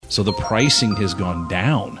So the pricing has gone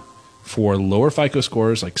down for lower FICO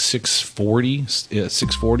scores, like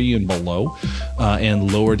 640 and below,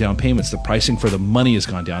 and lower down payments. The pricing for the money has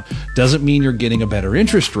gone down. Doesn't mean you're getting a better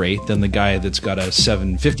interest rate than the guy that's got a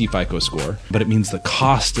 750 FICO score, but it means the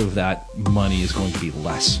cost of that money is going to be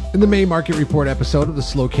less. In the May Market Report episode of the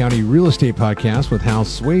SLO County Real Estate Podcast with Hal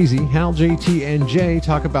Sweasey, Hal, JT, and Jay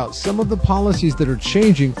talk about some of the policies that are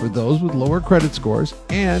changing for those with lower credit scores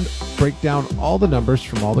and break down all the numbers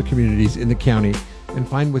from all the communities in the county and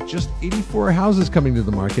find with just 84 houses coming to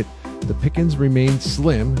the market, the pickings remain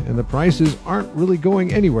slim and the prices aren't really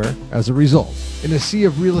going anywhere as a result. In a sea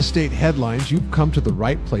of real estate headlines, you've come to the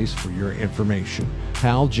right place for your information.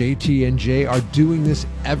 Hal, JT, and Jay are doing this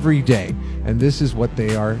every day, and this is what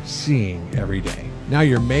they are seeing every day. Now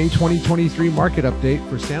your May 2023 market update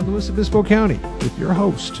for San Luis Obispo County with your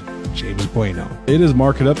host, James Bueno. It is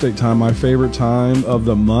market update time, my favorite time of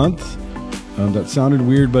the month. That sounded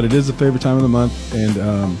weird, but it is the favorite time of the month.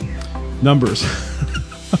 And numbers.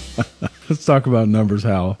 Let's talk about numbers,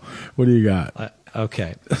 Hal. What do you got?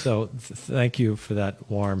 Okay, so thank you for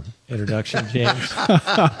that warm introduction, James.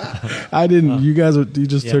 I didn't. You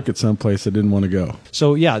just took it someplace I didn't want to go.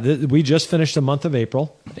 So yeah, we just finished the month of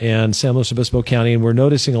April in San Luis Obispo County, and we're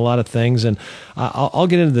noticing a lot of things. And I'll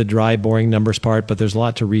get into the dry, boring numbers part, but there's a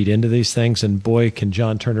lot to read into these things. And boy, can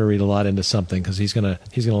John Turner read a lot into something, because he's gonna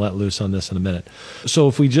let loose on this in a minute. So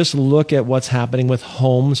if we just look at what's happening with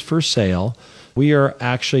homes for sale, we are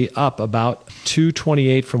actually up about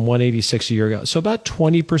 228 from 186 a year ago. So about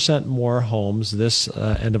 20% more homes this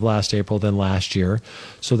end of last April than last year.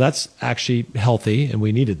 So that's actually healthy, and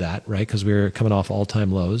we needed that, right? Because we were coming off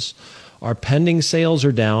all-time lows. Our pending sales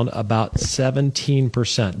are down about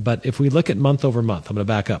 17%. But if we look at month over month, I'm going to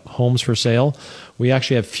back up. Homes for sale, we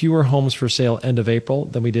actually have fewer homes for sale end of April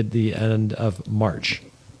than we did the end of March.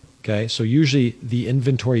 Okay, so usually the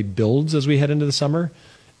inventory builds as we head into the summer.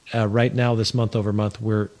 Right now, this month over month,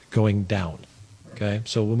 we're going down. Okay,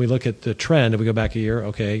 so when we look at the trend, if we go back a year,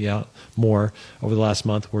 okay, yeah, more. Over the last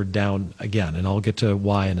month, we're down again, and I'll get to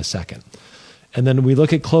why in a second. And then we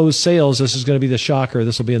look at closed sales. This is going to be the shocker.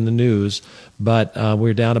 This will be in the news, but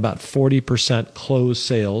we're down about 40% closed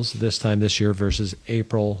sales this time this year versus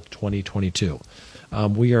April 2022.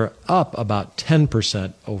 We are up about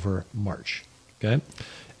 10% over March. Okay.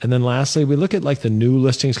 And then lastly, we look at like the new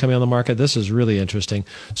listings coming on the market. This is really interesting.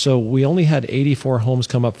 So we only had 84 homes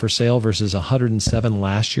come up for sale versus 107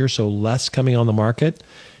 last year, so less coming on the market.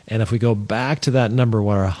 And if we go back to that number,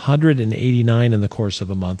 where 189 in the course of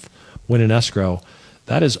a month went in escrow,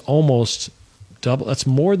 that is almost double. That's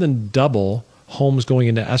more than double homes going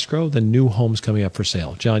into escrow than new homes coming up for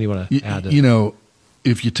sale. John, you want to add to that?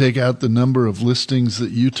 If you take out the number of listings that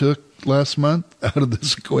you took last month out of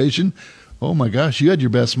this equation, oh my gosh, you had your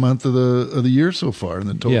best month of the year so far, and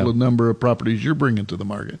the total number of properties you're bringing to the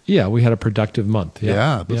market. Yeah, we had a productive month.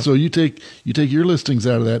 Yeah, but so you take your listings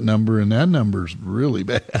out of that number, and that number's really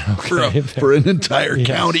bad for an entire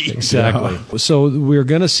county. Exactly. Yeah. So we're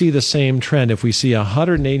going to see the same trend. If we see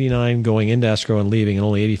 189 going into escrow and leaving, and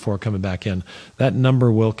only 84 coming back in, that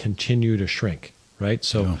number will continue to shrink. Right.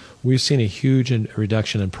 So we've seen a huge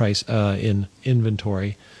reduction in price in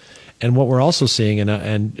inventory. And what we're also seeing,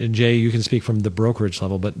 and Jay, you can speak from the brokerage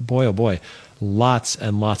level, but boy, oh boy, lots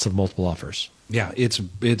and lots of multiple offers. Yeah,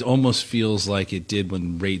 it almost feels like it did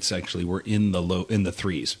when rates actually were in the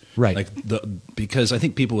threes. Right. Because I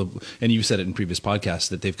think people have, and you've said it in previous podcasts,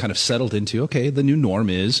 that they've kind of settled into, okay, the new norm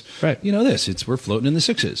is, right, we're floating in the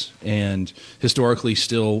sixes, and historically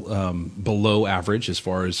still below average as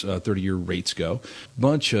far as 30-year rates go.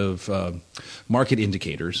 Bunch of market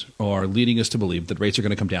indicators are leading us to believe that rates are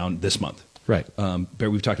going to come down this month. Right.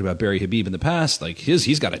 We've talked about Barry Habib in the past. Like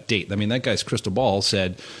he's got a date. I mean, that guy's crystal ball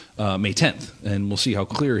said May 10th, and we'll see how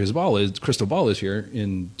clear his crystal ball is here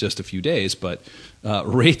in just a few days. But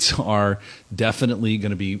rates are definitely going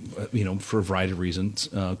to be, for a variety of reasons,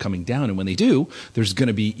 coming down. And when they do, there's going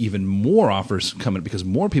to be even more offers coming because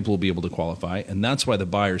more people will be able to qualify. And that's why the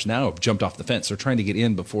buyers now have jumped off the fence. They're trying to get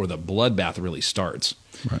in before the bloodbath really starts.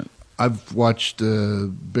 Right. I've watched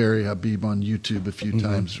Barry Habib on YouTube a few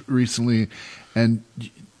times recently, and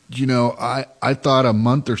I thought a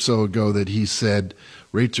month or so ago that he said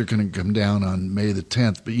rates are going to come down on May the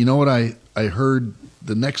 10th. But you know what I heard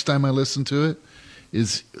the next time I listened to it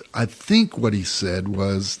is I think what he said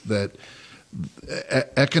was that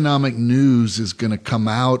economic news is going to come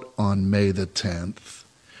out on May the 10th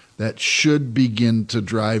that should begin to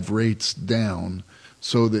drive rates down,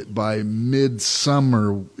 so that by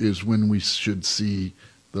midsummer is when we should see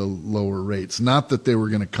the lower rates. Not that they were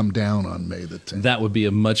going to come down on May the 10th. That would be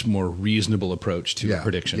a much more reasonable approach to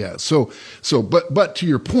prediction. Yeah. But to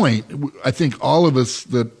your point, I think all of us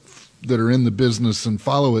that are in the business and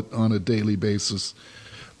follow it on a daily basis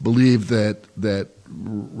believe that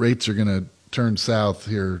rates are going to turn south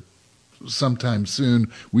here sometime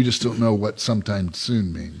soon. We just don't know what sometime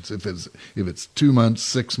soon means. If it's 2 months,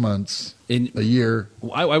 6 months, a year.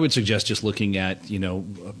 I would suggest just looking at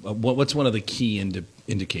what's one of the key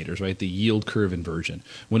indicators, right? The yield curve inversion.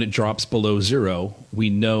 When it drops below zero, we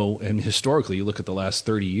know, and historically, you look at the last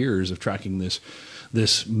 30 years of tracking this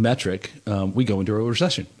metric, we go into a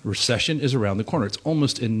recession. Recession is around the corner. It's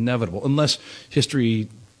almost inevitable, unless history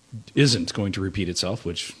isn't going to repeat itself,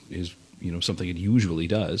 which is something it usually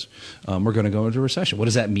does. We're going to go into a recession. What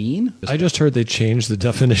does that mean? I just heard they changed the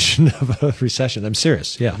definition of a recession. I'm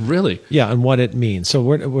serious. Yeah. Really? Yeah, and what it means.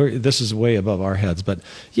 So this is way above our heads, but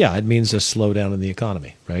yeah, it means a slowdown in the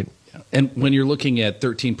economy, right? Yeah. And when you're looking at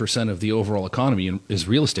 13% of the overall economy is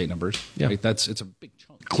real estate numbers, right? It's a big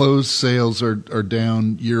chunk. Closed sales are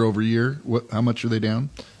down year over year. How much are they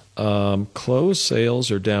down? Closed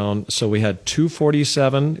sales are down. So we had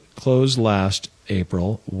 247 closed last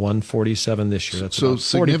April, 147 this year. That's so about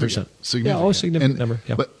 40%. Significant. Significant number.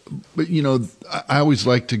 Yeah. But I always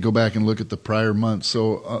like to go back and look at the prior month.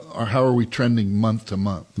 So how are we trending month to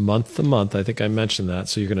month? Month to month. I think I mentioned that.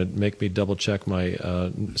 So you're going to make me double check my.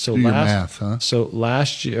 Do your math, huh? So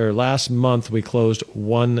last month we closed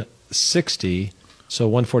 160. So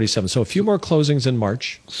 147. So a few more closings in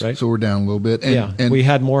March, right? So we're down a little bit. And we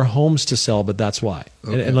had more homes to sell, but that's why.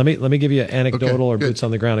 Okay. And let me give you an anecdotal or boots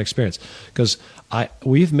on the ground experience, because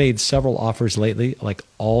we've made several offers lately, like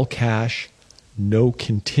all cash, no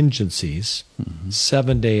contingencies,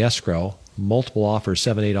 7-day escrow, multiple offers,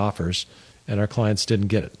 7-8 offers, and our clients didn't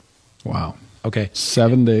get it. Wow. Okay.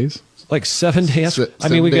 7 days. Like 7 days. I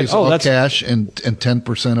mean, we get that's cash and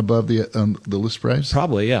 10% above the list price.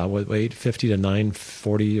 Probably, yeah. 850 to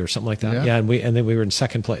 940 or something like that. Yeah, and then we were in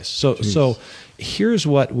second place. So here's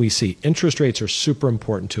what we see: interest rates are super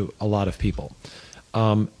important to a lot of people,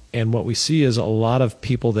 and what we see is a lot of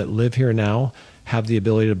people that live here now have the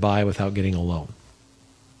ability to buy without getting a loan,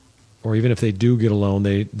 or even if they do get a loan,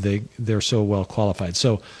 they're so well qualified.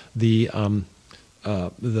 So the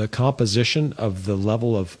composition of the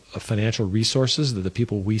level of financial resources that the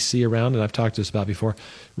people we see around, and I've talked to this about before,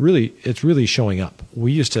 it's really showing up.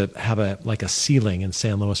 We used to have a ceiling in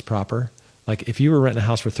San Luis proper. Like if you were renting a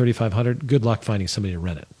house for $3,500, good luck finding somebody to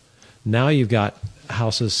rent it. Now you've got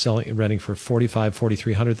houses renting for $4,500,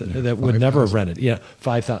 $4,300 that would never have rented. Yeah,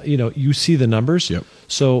 $5,000. You see the numbers. Yep.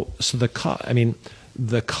 So the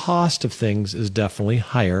cost of things is definitely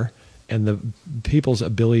higher, and the people's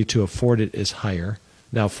ability to afford it is higher.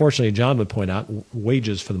 Now, fortunately, John would point out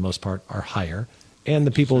wages for the most part are higher, and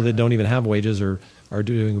the people that don't even have wages are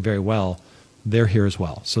doing very well. They're here as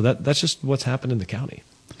well. So that's just what's happened in the county.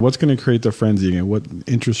 What's going to create the frenzy again? What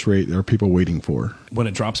interest rate are people waiting for? When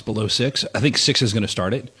it drops below 6, I think 6 is going to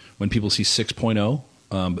start it. When people see 6.0,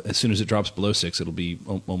 as soon as it drops below 6, it'll be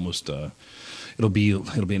almost. It'll be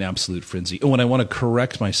an absolute frenzy. Oh, and I want to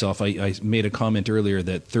correct myself. I made a comment earlier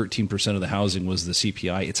that 13% of the housing was the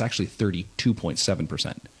CPI. It's actually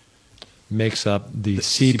 32.7%. Makes up the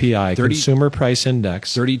CPI, Consumer Price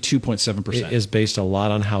Index. 32.7% is based a lot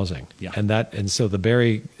on housing. Yeah. And so the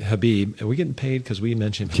Barry Habib, are we getting paid because we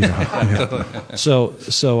mentioned him? Yeah.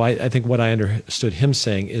 So I think what I understood him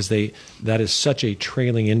saying is that is such a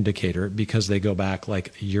trailing indicator because they go back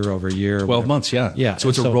like year over year. 12 months, yeah. Yeah. So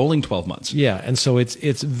it's a rolling 12 months. Yeah, and so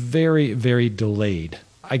it's very, very delayed.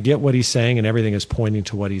 I get what he's saying, and everything is pointing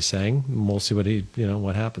to what he's saying. And we'll see what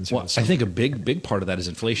happens. Well, I think a big part of that is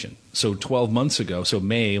inflation. So 12 months ago, so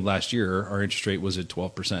May of last year, our interest rate was at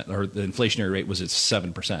 12%, or the inflationary rate was at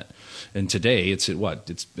 7%. And today, it's at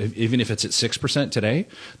what? Even if it's at 6% today,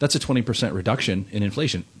 that's a 20% reduction in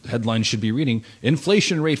inflation. Headlines should be reading,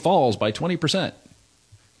 inflation rate falls by 20%.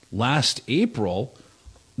 Last April,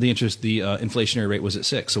 the inflationary rate was at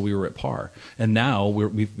 6, so we were at par. And now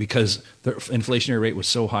because the inflationary rate was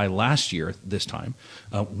so high last year this time,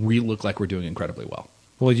 we look like we're doing incredibly well.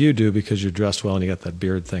 Well, you do because you're dressed well and you got that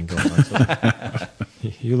beard thing going on. So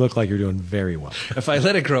you look like you're doing very well. If I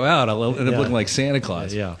let it grow out, I'll end up looking like Santa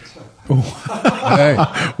Claus. Yeah. Hey,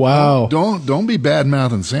 wow! Don't be bad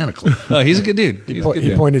mouthing Santa Claus. Oh, he's a good dude. He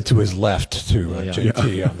pointed to his left to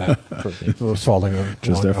JT on that. It was falling over.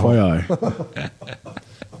 Just FYI.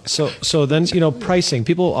 So then, pricing.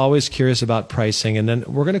 People are always curious about pricing, and then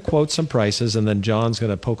we're going to quote some prices, and then John's going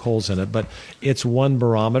to poke holes in it. But it's one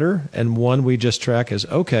barometer, and one we just track is,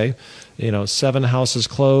 okay, 7 houses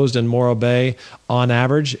closed in Morro Bay. On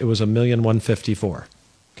average, it was $1,154,000.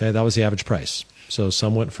 Okay, that was the average price. So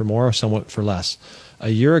some went for more, some went for less. A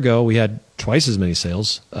year ago, we had twice as many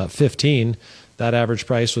sales, 15. That average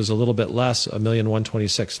price was a little bit less,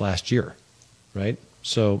 $1,126,000 last year, right?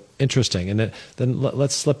 So interesting. And then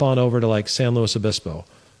let's slip on over to like San Luis Obispo.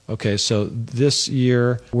 Okay, so this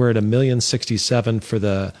year we're at $1,067,000 for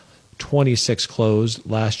the 26 closed.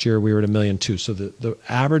 Last year we were at $1,002,000. So the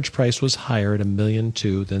average price was higher at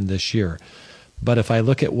 $1,002,000 than this year. But if I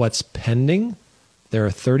look at what's pending, there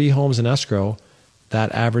are 30 homes in escrow.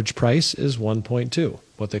 That average price is 1.2,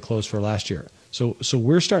 what they closed for last year. So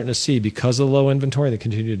we're starting to see, because of the low inventory, the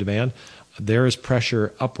continued demand, there is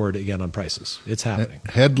pressure upward again on prices. It's happening.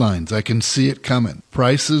 Headlines, I can see it coming.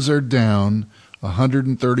 Prices are down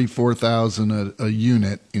 $134,000 a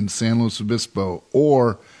unit in San Luis Obispo,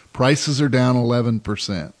 or prices are down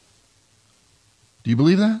 11%. Do you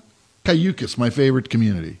believe that? Cayucas, my favorite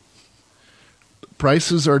community.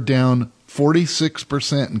 Prices are down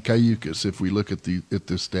 46% in Cayucas if we look at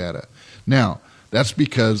this data. Now, that's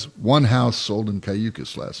because one house sold in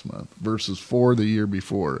Cayucas last month versus 4 the year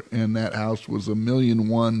before, and that house was $1.1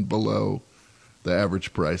 million below the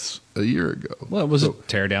average price a year ago. Well, it was a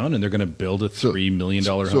tear down, and they're going to build a $3 million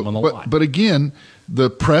home on the lot. But again, the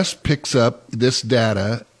press picks up this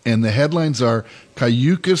data, and the headlines are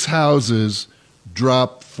Cayucas houses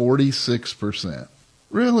drop 46%.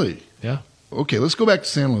 Really? Yeah. Okay, let's go back to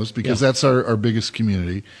San Luis because that's our biggest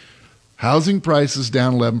community. Housing prices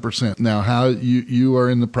down 11%. Now, how you are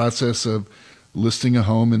in the process of listing a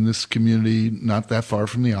home in this community not that far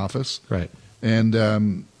from the office. Right. And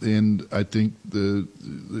I think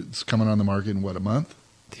it's coming on the market in, what, a month?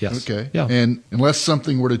 Yes. Okay. Yeah. And unless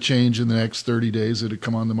something were to change in the next 30 days, it'd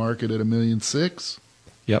come on the market at $1.6 million.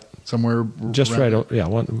 Yep. Somewhere just right. there. Yeah,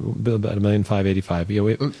 about $1,585,000. Yeah,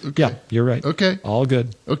 Okay. yeah, you're right. Okay. All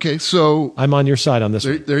good. Okay, so I'm on your side on this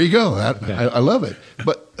one. there you go. Okay. I love it.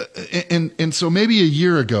 But and so maybe a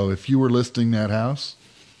year ago, if you were listing that house,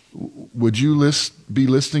 would you be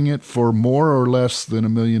listing it for more or less than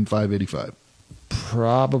 $1,585,000?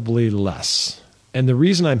 Probably less. And the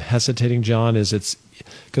reason I'm hesitating, John, is it's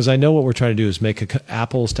because I know what we're trying to do is make a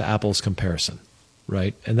apples to apples comparison,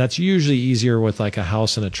 right? And that's usually easier with like a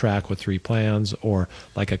house and a tract with 3 plans, or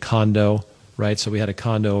like a condo, right? So we had a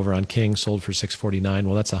condo over on King sold for $649,000.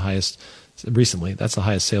 Well, that's the highest recently. That's the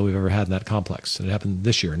highest sale we've ever had in that complex. And it happened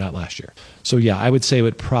this year, not last year. So yeah, I would say it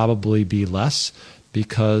would probably be less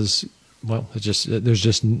because, well, there's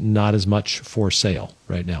just not as much for sale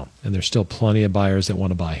right now. And there's still plenty of buyers that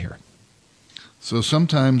want to buy here. So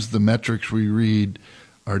sometimes the metrics we read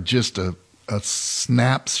are just a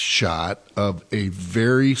snapshot of a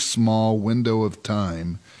very small window of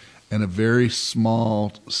time and a very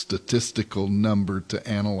small statistical number to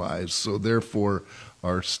analyze. So therefore,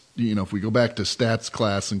 if we go back to stats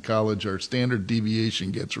class in college, our standard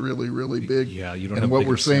deviation gets really, really big. Yeah, you don't. And what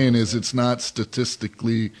we're saying is it's not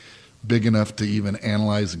statistically big enough to even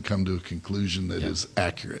analyze and come to a conclusion that is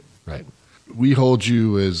accurate. Right. We hold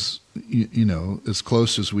you as as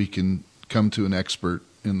close as we can come to an expert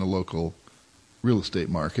in the local real estate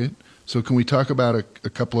market. So can we talk about a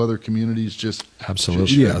couple other communities? Just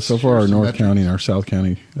absolutely. Yeah. So for our North County and our South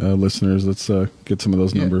County listeners, let's get some of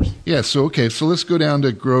those numbers. Yeah. So let's go down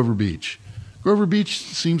to Grover Beach. Grover Beach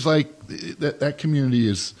seems like that community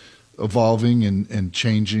is evolving and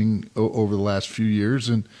changing over the last few years,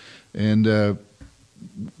 and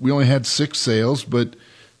we only had 6 sales, but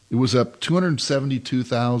it was up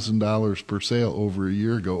 $272,000 per sale over a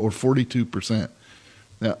year ago, or 42%.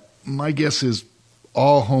 Now, my guess is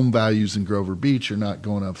all home values in Grover Beach are not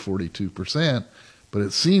going up 42%, but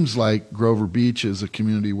it seems like Grover Beach is a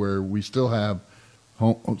community where we still have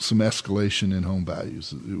some escalation in home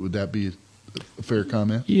values. Would that be a fair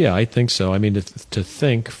comment? Yeah, I think so. I mean, to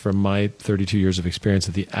think from my 32 years of experience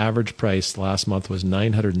that the average price last month was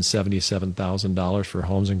 $977,000 for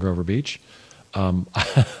homes in Grover Beach,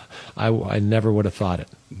 I never would have thought it.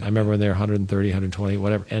 I remember when they were 130, 120,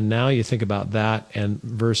 whatever. And now you think about that and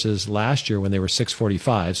versus last year when they were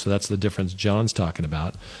 645. So that's the difference John's talking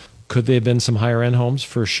about. Could they have been some higher end homes?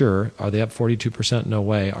 For sure. Are they up 42%? No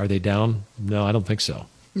way. Are they down? No, I don't think so.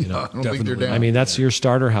 I don't think they're down. I mean, that's your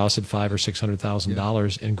starter house at $500,000 or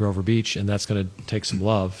 $600,000 in Grover Beach, and that's going to take some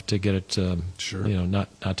love to get it,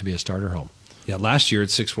 not to be a starter home. Yeah, last year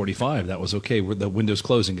at 645, that was okay. The window's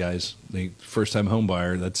closing, guys. The first-time home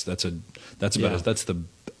buyer, that's the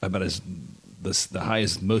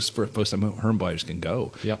highest most first-time home buyers can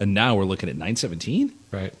go. Yep. And now we're looking at 917.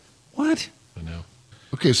 Right. What? I know.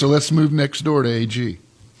 Okay, so let's move next door to AG.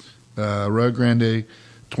 Rio Grande,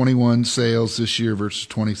 21 sales this year versus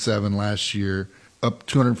 27 last year, up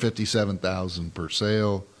 $257,000 per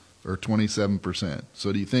sale. or 27%.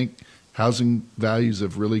 So do you think housing values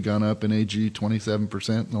have really gone up in AG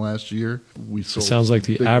 27% in the last year? We sold Sounds like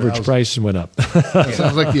the bigger average houses. price went up. It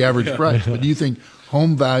sounds like the average price. But do you think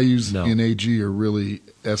home values No. in AG are really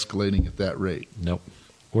escalating at that rate? Nope.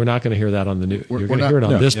 We're not going to see on the news. We're You're going to not- hear it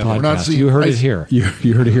on no. this Yeah, we're not podcast. seeing You heard price- it here. You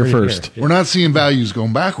heard it here Heard it first. here. We're not seeing values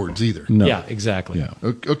going backwards either. No. Yeah, exactly. Yeah.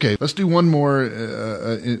 Okay, let's do one more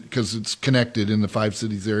because it's connected in the 5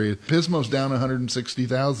 cities area. Pismo's down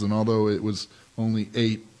 160,000, although it was only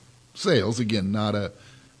 8 sales. Again, not a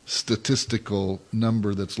statistical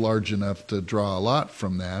number that's large enough to draw a lot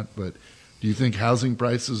from that. But do you think housing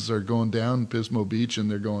prices are going down in Pismo Beach and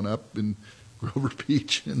they're going up in Grover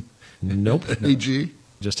Beach and Nope. AG?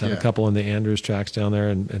 Just had Yeah. a couple in the Andrews tracks down there,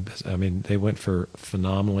 and I mean, they went for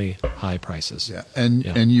phenomenally high prices. Yeah, and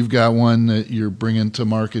Yeah. and you've got one that you're bringing to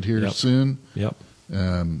market here Yep. soon, Yep,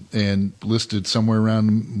 and listed somewhere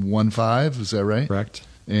around 1.5. Is that right? correct.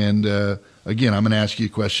 And again, I'm going to ask you a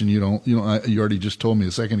question. You already just told me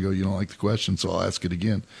a second ago you don't like the question, so I'll ask it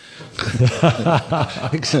again.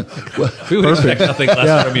 We would expect nothing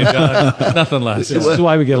less from you, John. Nothing less. This is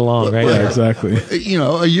why we get along, right? Yeah, exactly.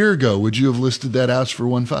 A year ago, would you have listed that house for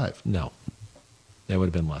 1.5? No, that would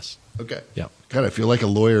have been less. Okay. Yeah. God, I feel like a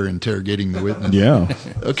lawyer interrogating the witness. Yeah.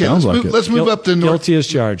 Okay, Sounds let's like move, it. let's move up to North, Guilty as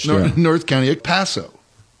charged. North County. Paso.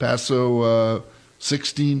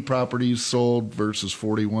 16 properties sold versus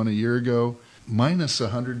 41 a year ago, minus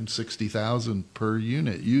 160,000 per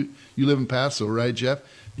unit. You live in Paso, right, Jeff?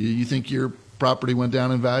 You think your property went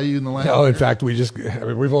down in value in the last No, year? in fact, we've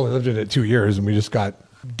only lived in it 2 years, and we just got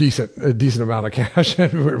a decent amount of cash,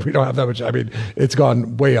 and we don't have that much. I mean, it's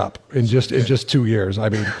gone way up in just 2 years. I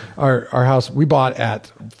mean, our house we bought at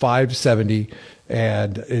 570,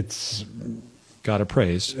 and it's Got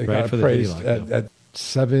appraised, it right? got for the appraised HELOC, yeah. at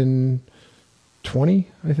 720,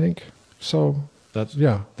 I think. So That's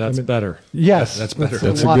yeah, That's I mean, better. Yes, That's better.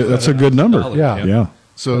 That's lot a better. good number. Solid, Yeah. Yeah.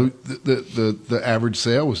 So the average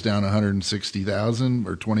sale was down 160,000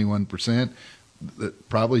 or 21%.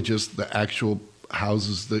 Probably just the actual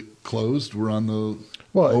houses that closed were on the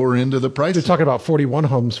Well, lower end of the price. They're talking about 41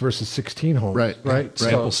 homes versus 16 homes. Right. Right.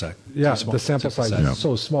 Sample size. Yeah, Small the sample size sample is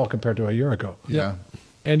so small compared to a year ago. Yeah.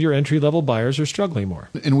 And your entry level buyers are struggling more.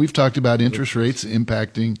 And we've talked about interest rates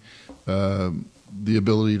impacting the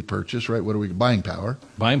ability to purchase, right? What are we buying power,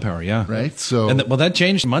 Buying power, yeah. right? So And that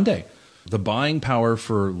changed Monday. The buying power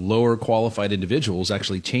for lower qualified individuals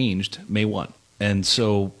actually changed May 1. And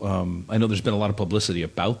so I know there's been a lot of publicity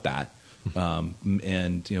about that. And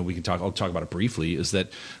I'll talk about it briefly, is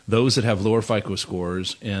that those that have lower FICO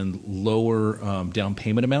scores and lower down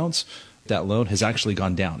payment amounts, that loan has actually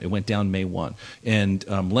gone down. It went down May 1. And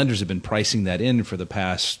lenders have been pricing that in for the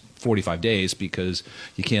past 45 days because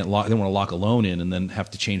you can't they don't want to lock a loan in and then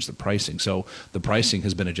have to change the pricing. So the pricing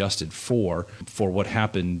has been adjusted for what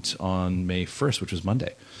happened on May 1st, which was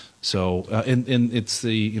Monday. So and it's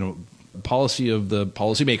the policy of the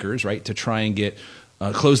policymakers, right, to try and get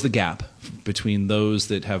close the gap between those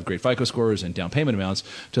that have great FICO scores and down payment amounts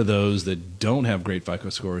to those that don't have great FICO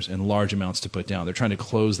scores and large amounts to put down. They're trying to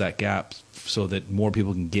close that gap so that more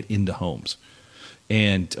people can get into homes.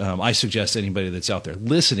 And I suggest anybody that's out there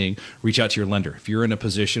listening, reach out to your lender. If you're in a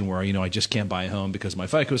position where, I just can't buy a home because of my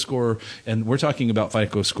FICO score, and we're talking about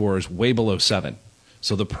FICO scores way below 7.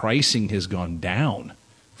 So the pricing has gone down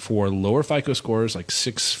for lower FICO scores like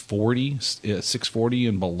 640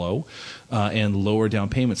 and below, and lower down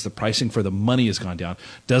payments. The pricing for the money has gone down.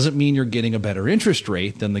 Doesn't mean you're getting a better interest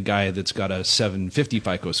rate than the guy that's got a 750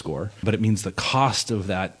 FICO score, but it means the cost of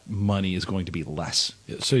that money is going to be less.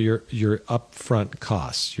 So your upfront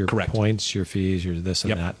costs, your Correct. points, your fees, your this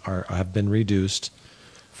and Yep. that have been reduced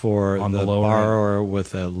for On the the lower borrower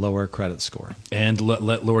with a lower credit score And let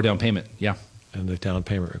lower down payment. Yeah. and the down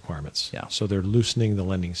payment requirements. Yeah. So they're loosening the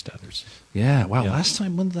lending standards. Yeah. Wow. Yeah. Last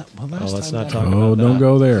time, when that? Well, last let's time not that- talk Oh, about don't that.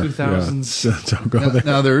 go there. 2000s. Yeah. Don't go there.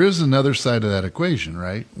 now there is another side of that equation,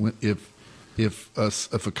 right? If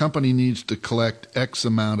a company needs to collect X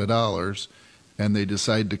amount of dollars and they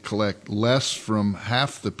decide to collect less from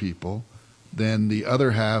half the people, then the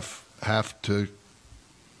other half have to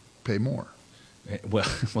pay more. Well,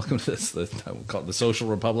 welcome to this. We'll call it the Social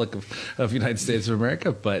Republic of United States of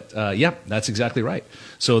America. But yeah, that's exactly right.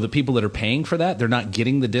 So the people that are paying for that, they're not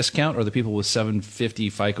getting the discount, or the people with 740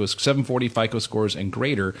 FICO scores and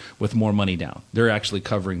greater with more money down. They're actually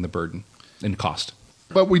covering the burden and cost.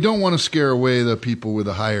 But we don't want to scare away the people with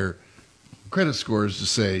the higher credit scores to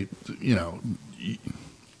say,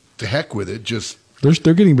 to heck with it, just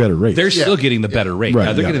They're getting better rates. They're still getting the better rate. Right,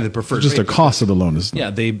 Yeah, they're yeah. getting the preferred Just rate. the cost of the loan is.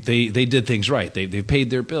 Yeah, they did things right. They've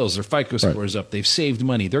paid their bills. Their FICO score is up. They've saved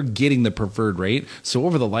money. They're getting the preferred rate. So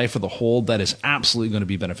over the life of the hold, that is absolutely going to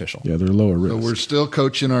be beneficial. Yeah, they're lower risk. So we're still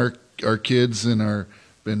coaching our kids and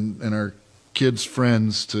our kids'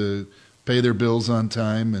 friends to pay their bills on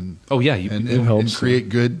time and it helps. and create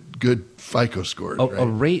good FICO scores. A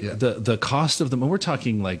rate, Yeah. the cost of them, we're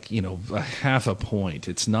talking like, a half a point.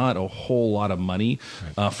 It's not a whole lot of money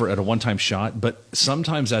for at a one-time shot, but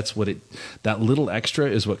sometimes that's that little extra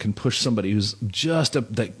is what can push somebody who's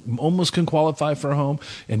that almost can qualify for a home.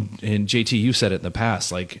 And JT, you said it in the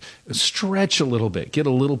past, like stretch a little bit, get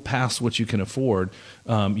a little past what you can afford.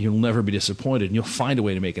 You'll never be disappointed, and you'll find a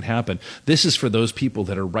way to make it happen. This is for those people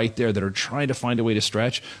that are right there that are trying to find a way to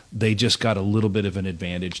stretch. They just got a little bit of an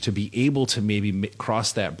advantage to be able to maybe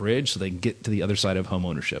cross that bridge so they can get to the other side of home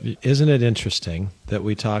ownership. Isn't it interesting that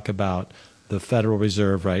we talk about the Federal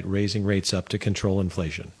Reserve, right, raising rates up to control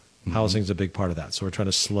inflation? Mm-hmm. Housing's a big part of that. So we're trying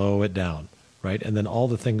to slow it down, right? And then all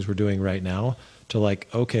the things we're doing right now to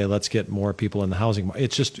okay, let's get more people in the housing market.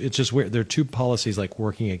 It's just weird. There are two policies like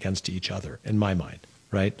working against each other in my mind,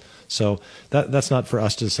 right? So that's not for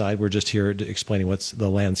us to decide. We're just here explaining what the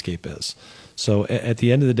landscape is. So at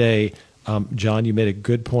the end of the day, John, you made a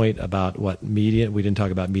good point about what median. We didn't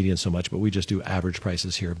talk about median so much, but we just do average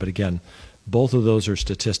prices here. But again, both of those are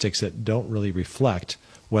statistics that don't really reflect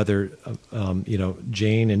whether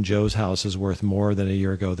Jane and Joe's house is worth more than a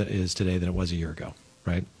year ago than it is today than it was a year ago,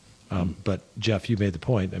 right? But Jeff, you made the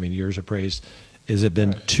point. I mean, yours appraised. Has it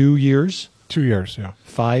been 2 years? 2 years, yeah.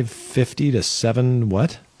 550 to 7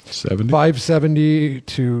 what? 70. 570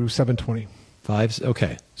 to 720.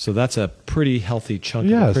 Okay, so that's a pretty healthy chunk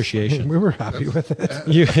of appreciation. We were happy with it.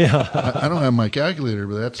 I don't have my calculator,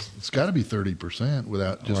 but it's got to be 30%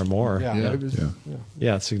 without just or more. Yeah,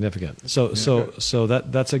 It's significant. So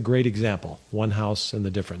that's a great example. One house and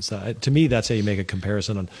the difference. To me, that's how you make a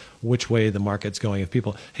comparison on which way the market's going. If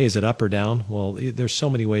people, hey, is it up or down? Well, there's so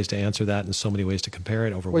many ways to answer that and so many ways to compare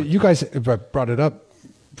it over. Well, you guys have brought it up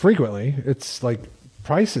frequently. It's like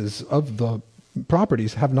prices of the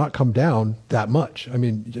properties have not come down that much. I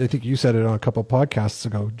mean, I think you said it on a couple of podcasts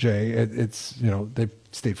ago, Jay. It's they've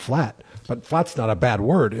stayed flat, but flat's not a bad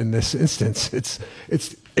word in this instance.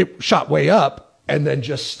 It shot way up and then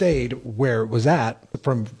just stayed where it was at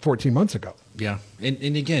from 14 months ago. Yeah, and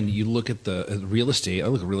again, you look at the real estate. I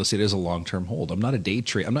look at real estate as a long-term hold. I'm not day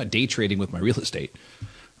trading with my real estate,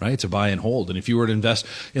 right? It's a buy and hold. And if you were to invest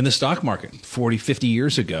in the stock market 40, 50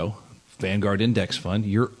 years ago, Vanguard Index Fund,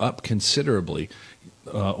 you're up considerably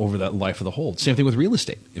over that life of the hold. Same thing with real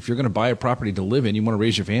estate. If you're going to buy a property to live in, you want to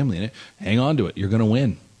raise your family in it, hang on to it. You're going to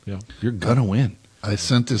win. Yeah, you're going to win. I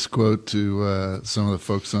sent this quote to some of the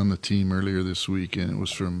folks on the team earlier this week, and it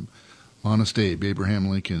was from Honest Abe, Abraham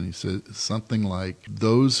Lincoln. He said something like,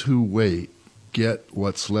 "Those who wait get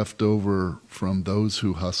what's left over from those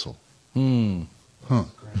who hustle." Huh.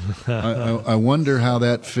 I wonder how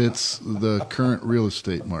that fits the current real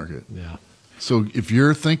estate market. Yeah. So if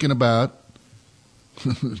you're thinking about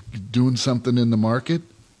doing something in the market,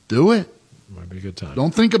 do it. Might be a good time.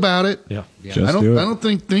 Don't think about it. Yeah. Just do it. I don't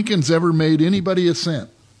think thinking's ever made anybody a cent.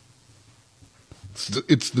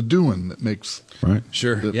 It's the doing that makes Right.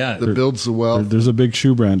 Sure. that builds the wealth. There's a big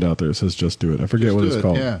shoe brand out there that says "Just do it." I forget Just what do it's it,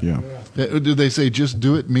 called. yeah. Do they say "just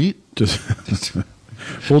do it" meat? Just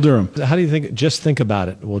Bull Durham. How do you think? Just think about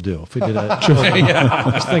it. We'll do. If we did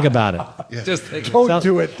just think about it. Just think. Don't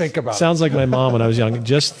do it. Think about it. Sounds like my mom when I was young.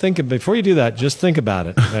 Just think before you do that. Just think about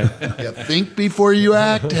it. Right? Yeah, think before you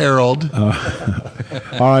act, Harold. All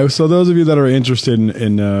right. So those of you that are interested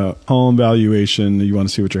in home valuation, you want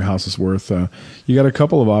to see what your house is worth, you got a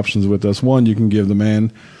couple of options with us. One, you can give the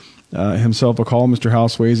man himself a call, Mr. Hal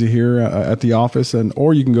Sweasey here at the office,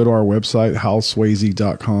 or you can go to our website,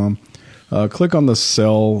 halsweasey.com. Click on the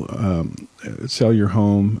sell your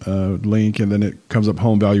home link, and then it comes up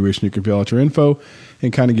home valuation. You can fill out your info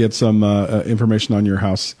and kind of get some information on your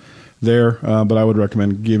house there. But I would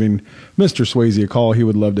recommend giving Mr. Sweasey a call. He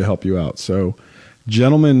would love to help you out. So,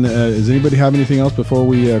 gentlemen, does anybody have anything else before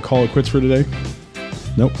we call it quits for today?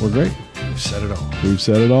 Nope, we're great. We've said it all. We've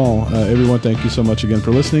said it all. Everyone, thank you so much again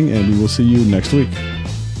for listening, and we will see you next week.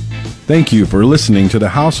 Thank you for listening to the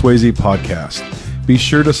Hal Sweasey Podcast. Be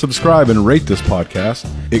sure to subscribe and rate this podcast.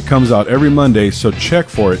 It comes out every Monday, so check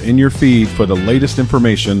for it in your feed for the latest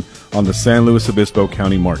information on the San Luis Obispo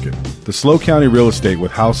County market. The SLO County Real Estate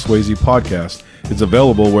with Hal Sweasey podcast is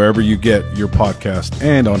available wherever you get your podcast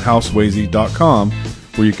and on halsweasey.com,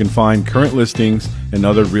 where you can find current listings and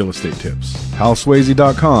other real estate tips.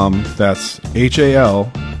 halsweasey.com, that's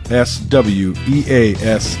HALSWEASEY.com.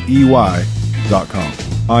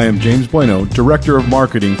 HalSwayze.com. I am James Bueno, Director of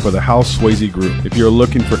Marketing for the Hal Sweasey Group. If you're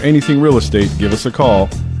looking for anything real estate, give us a call,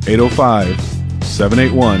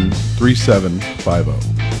 805-781-3750.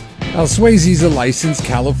 Hal Sweasey is a licensed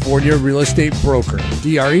California real estate broker.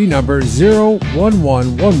 DRE number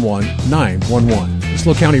 01111-911. The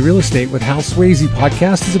SLO County Real Estate with Hal Sweasey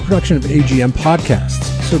podcast is a production of AGM Podcasts.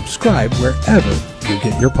 Subscribe wherever you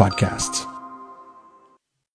get your podcasts.